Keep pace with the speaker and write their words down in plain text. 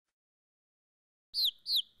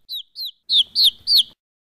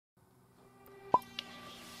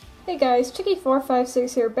Hey guys,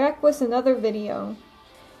 Chicky456 here, back with another video.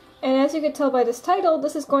 And as you can tell by this title,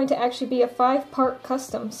 this is going to actually be a 5-part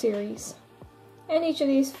custom series. And each of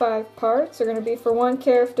these 5 parts are going to be for one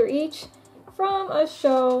character each from a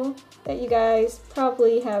show that you guys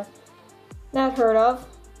probably have not heard of.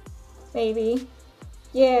 Maybe.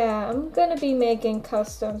 Yeah, I'm going to be making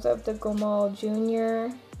customs of the Gopal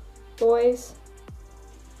Jr. boys.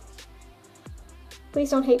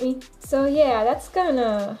 Please don't hate me. So yeah, that's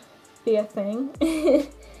gonna be a thing.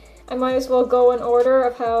 I might as well go in order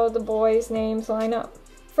of how the boys' names line up.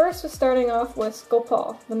 First, we're starting off with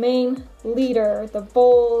Gopal, the main leader, the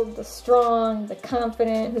bold, the strong, the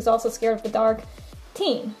confident, who's also scared of the dark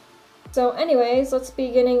teen. So anyways, let's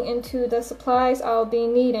be getting into the supplies I'll be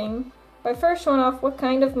needing by first showing off what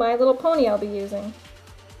kind of My Little Pony I'll be using.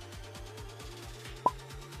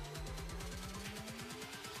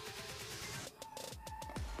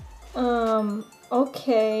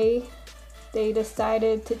 Okay, they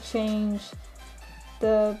decided to change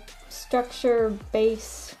the structure,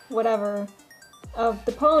 base, whatever, of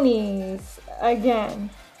the ponies again.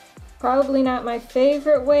 Probably not my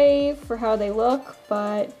favorite way for how they look,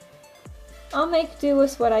 but I'll make do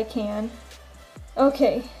with what I can.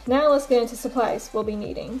 Okay, now let's get into supplies we'll be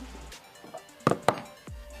needing.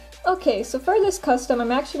 Okay, so for this custom,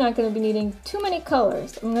 I'm actually not going to be needing too many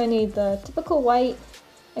colors. I'm going to need the typical white.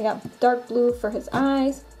 I got dark blue for his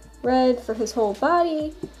eyes, red for his whole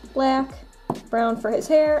body, black, brown for his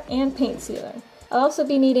hair, and paint sealer. I'll also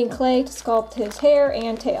be needing clay to sculpt his hair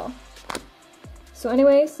and tail. So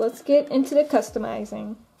anyways, let's get into the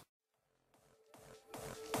customizing.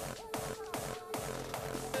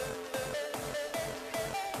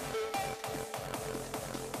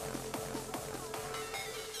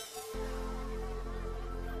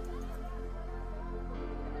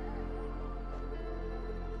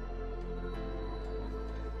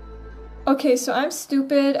 Okay, so I'm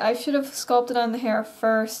stupid. I should have sculpted on the hair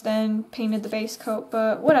first, then painted the base coat,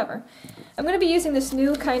 but whatever. I'm going to be using this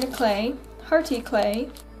new kind of clay, Hearty clay.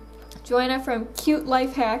 Joanna from Cute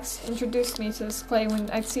Life Hacks introduced me to this clay when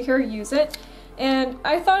I'd see her use it, and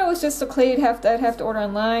I thought it was just a clay I'd have to order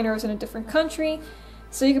online or it was in a different country,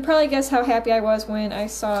 so you could probably guess how happy I was when I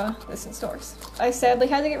saw this in stores. I sadly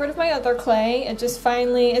had to get rid of my other clay. It just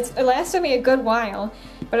finally, it lasted me a good while,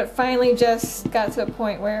 but it finally just got to a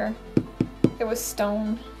point where it was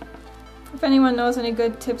stone. If anyone knows any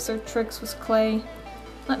good tips or tricks with clay,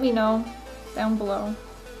 let me know down below.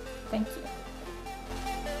 Thank you.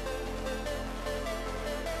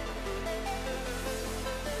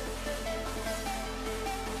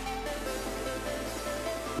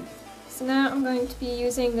 So now I'm going to be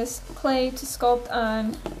using this clay to sculpt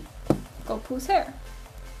on Gopal's hair.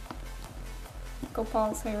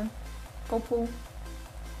 Gopal's hair. Gopal.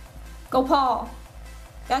 Gopal!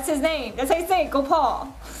 That's his name. That's how you say it,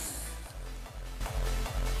 Gopal.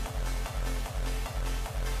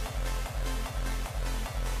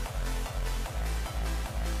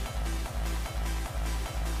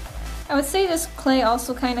 I would say this clay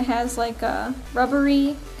also kind of has like a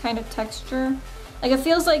rubbery kind of texture. Like it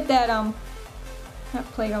feels like that, not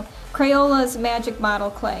Play-Doh, Crayola's Magic Model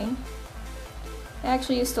clay. I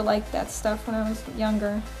actually used to like that stuff when I was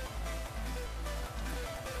younger.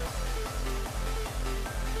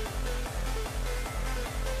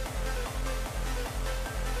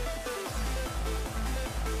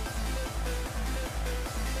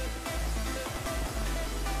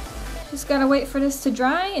 Just gotta wait for this to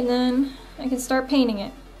dry and then I can start painting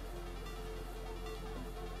it.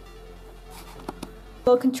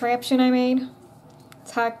 Little contraption I made.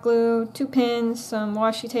 It's hot glue, 2 pins, some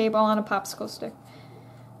washi tape, all on a popsicle stick.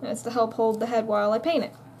 That's to help hold the head while I paint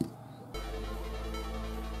it.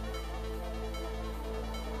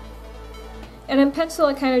 And in pencil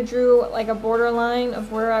I kind of drew like a borderline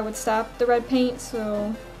of where I would stop the red paint,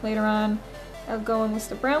 so later on I'll go in with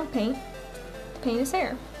the brown paint to paint his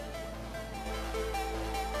hair.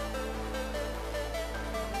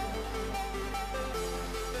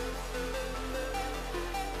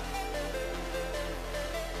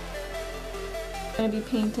 I'm going to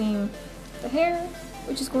be painting the hair,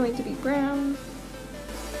 which is going to be brown.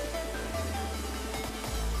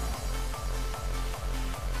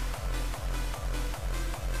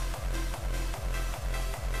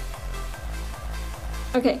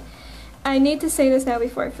 Okay, I need to say this now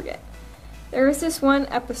before I forget. There was this one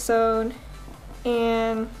episode,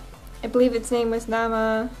 and I believe its name was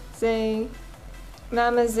Namaze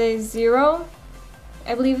Zero,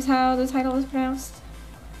 I believe is how the title is pronounced.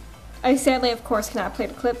 I sadly, of course, cannot play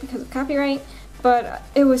the clip because of copyright, but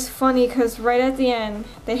it was funny because right at the end,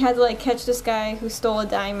 they had to like catch this guy who stole a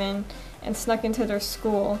diamond, and snuck into their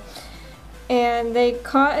school. And they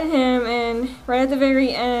caught him, and right at the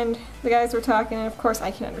very end, the guys were talking, and of course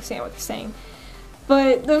I can understand what they're saying.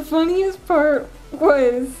 But the funniest part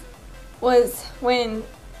was when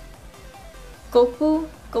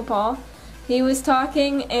Gopal, he was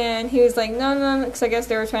talking, and he was like, no, because I guess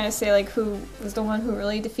they were trying to say like who was the one who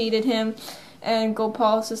really defeated him. And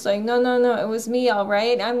Gopal was just like, no, it was me,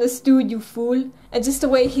 alright? I'm the dude, you fool. And just the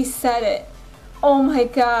way he said it, oh my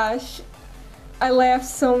gosh. I laughed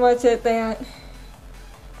so much at that.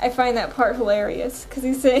 I find that part hilarious. Because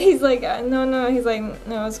he's like, no, he's like,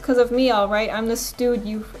 no, it's because of me, alright? I'm the stewed,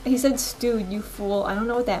 you... He said stewed, you fool. I don't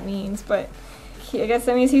know what that means, but I guess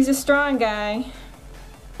that means he's a strong guy.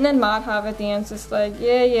 And then Madhav at the end's just like,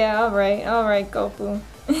 yeah, alright, Gopu.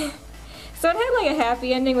 So it had like a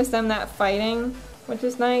happy ending with them not fighting, which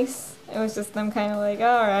was nice. It was just them kind of like,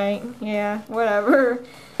 alright, yeah, whatever.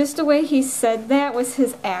 Just the way he said that with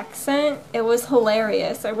his accent, it was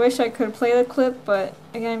hilarious. I wish I could play the clip, but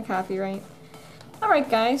again, copyright. Alright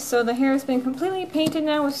guys, so the hair has been completely painted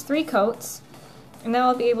now with 3 coats. And now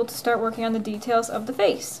I'll be able to start working on the details of the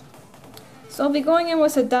face. So I'll be going in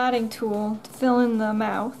with a dotting tool to fill in the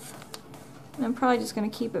mouth. And I'm probably just going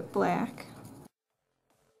to keep it black.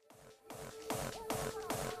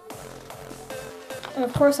 And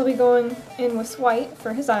of course I'll be going in with white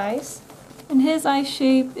for his eyes. And his eye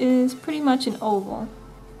shape is pretty much an oval.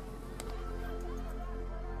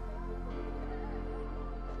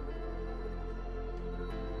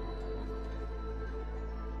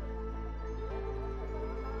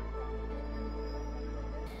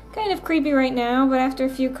 Kind of creepy right now, but after a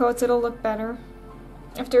few coats it'll look better.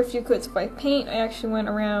 After a few coats of white paint, I actually went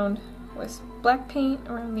around with black paint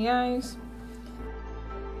around the eyes.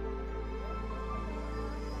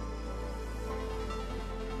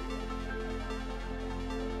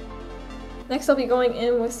 Next I'll be going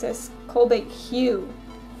in with this Cobalt Hue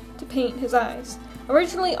to paint his eyes.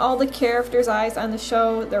 Originally all the characters' eyes on the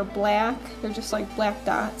show, they're black. They're just like black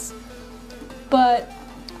dots. But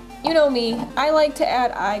you know me, I like to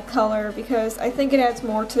add eye color because I think it adds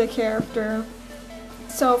more to the character.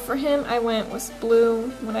 So for him I went with blue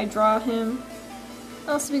when I draw him.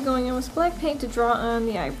 I'll also be going in with black paint to draw on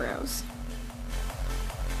the eyebrows.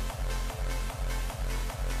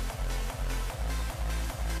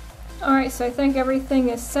 Alright, so I think everything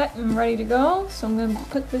is set and ready to go, so I'm going to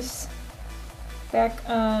put this back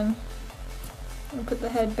on, I'm going to put the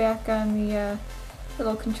head back on the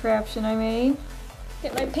little contraption I made.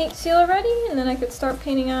 Get my paint sealer ready, and then I could start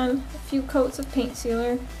painting on a few coats of paint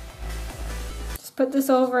sealer. Just put this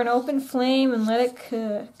over an open flame and let it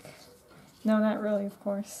cook. No, not really, of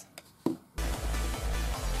course.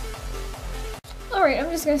 Alright, I'm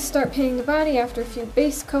just going to start painting the body after a few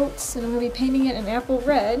base coats, and I'm going to be painting it in apple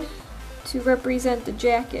red to represent the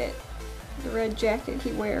jacket, the red jacket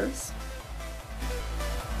he wears.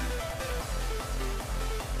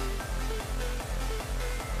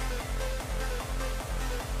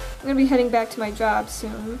 I'm going to be heading back to my job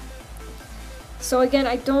soon. So again,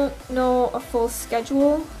 I don't know a full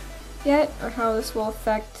schedule yet, or how this will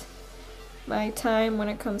affect my time when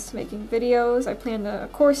it comes to making videos. I plan to,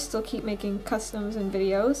 of course, still keep making customs and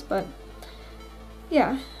videos, but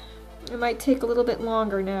yeah, it might take a little bit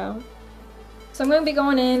longer now. So I'm going to be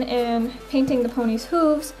going in and painting the pony's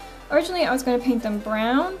hooves. Originally I was going to paint them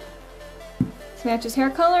brown to match his hair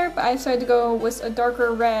color, but I decided to go with a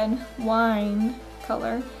darker red wine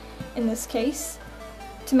color in this case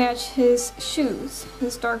to match his shoes,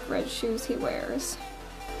 his dark red shoes he wears.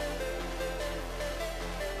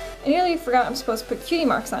 I nearly forgot I'm supposed to put cutie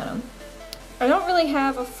marks on them. I don't really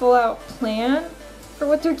have a full-out plan for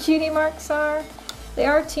what their cutie marks are. They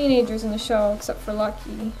are teenagers in the show, except for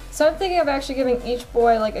Lucky. So I'm thinking of actually giving each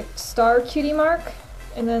boy like a star cutie mark,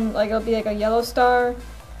 and then like it'll be like a yellow star,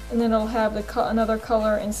 and then it'll have another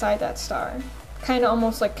color inside that star. Kind of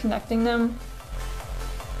almost like connecting them.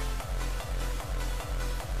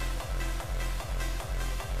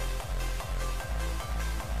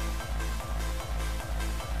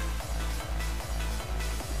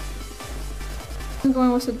 I'm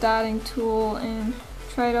going with a dotting tool and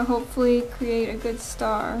try to hopefully create a good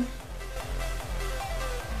star.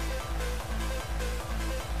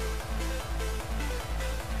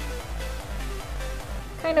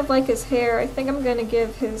 Kind of like his hair, I think I'm going to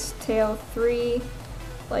give his tail 3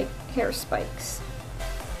 like hair spikes.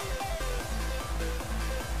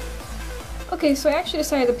 Okay, so I actually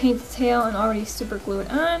decided to paint the tail and already super glue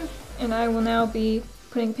it on, and I will now be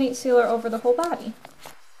putting paint sealer over the whole body.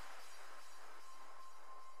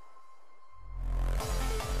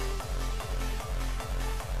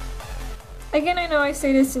 Again, I know I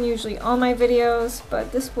say this in usually all my videos,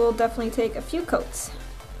 but this will definitely take a few coats.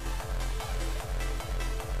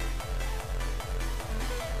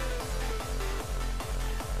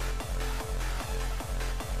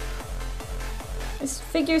 This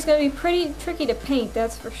figure is going to be pretty tricky to paint,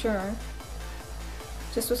 that's for sure.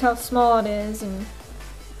 Just with how small it is and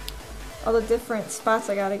all the different spots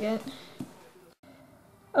I gotta get.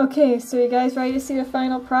 Okay, so you guys ready to see the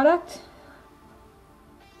final product?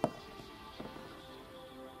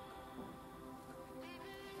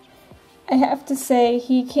 I have to say,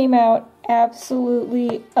 he came out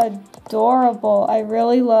absolutely adorable. I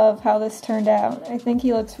really love how this turned out. I think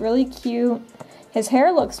he looks really cute. His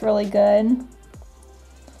hair looks really good.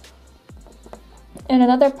 And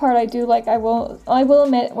another part I do like, I will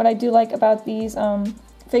admit, what I do like about these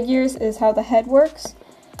figures is how the head works.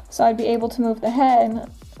 So I'd be able to move the head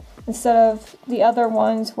instead of the other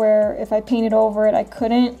ones where if I painted over it I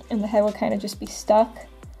couldn't and the head would kind of just be stuck.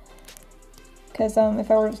 Because if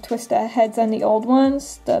I were to twist the heads on the old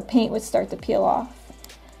ones, the paint would start to peel off.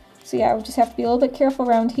 So yeah, I would just have to be a little bit careful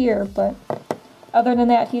around here, but other than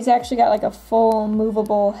that, he's actually got like a full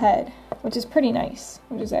movable head, which is pretty nice,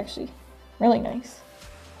 which is actually really nice.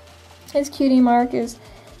 His cutie mark is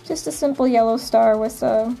just a simple yellow star with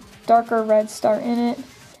a darker red star in it.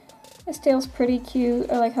 His tail's pretty cute.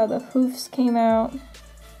 I like how the hoofs came out.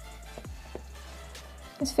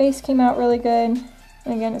 His face came out really good.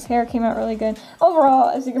 And again, his hair came out really good. Overall,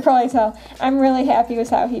 as you can probably tell, I'm really happy with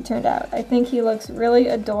how he turned out. I think he looks really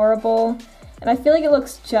adorable. And I feel like it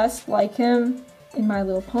looks just like him in My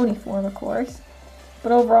Little Pony form, of course.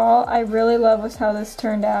 But overall, I really love how this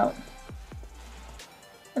turned out.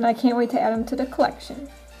 And I can't wait to add him to the collection.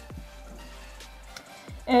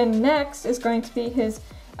 And next is going to be his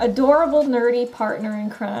adorable nerdy partner in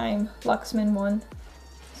crime, Luxman 1.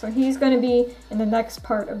 So he's going to be in the next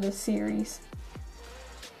part of this series.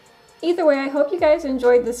 Either way, I hope you guys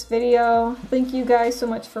enjoyed this video. Thank you guys so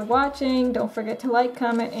much for watching. Don't forget to like,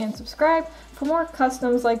 comment, and subscribe for more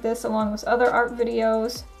customs like this along with other art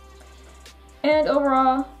videos. And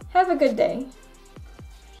overall, have a good day.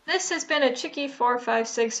 This has been a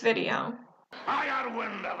Chicky456 video. I got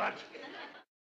wind of it.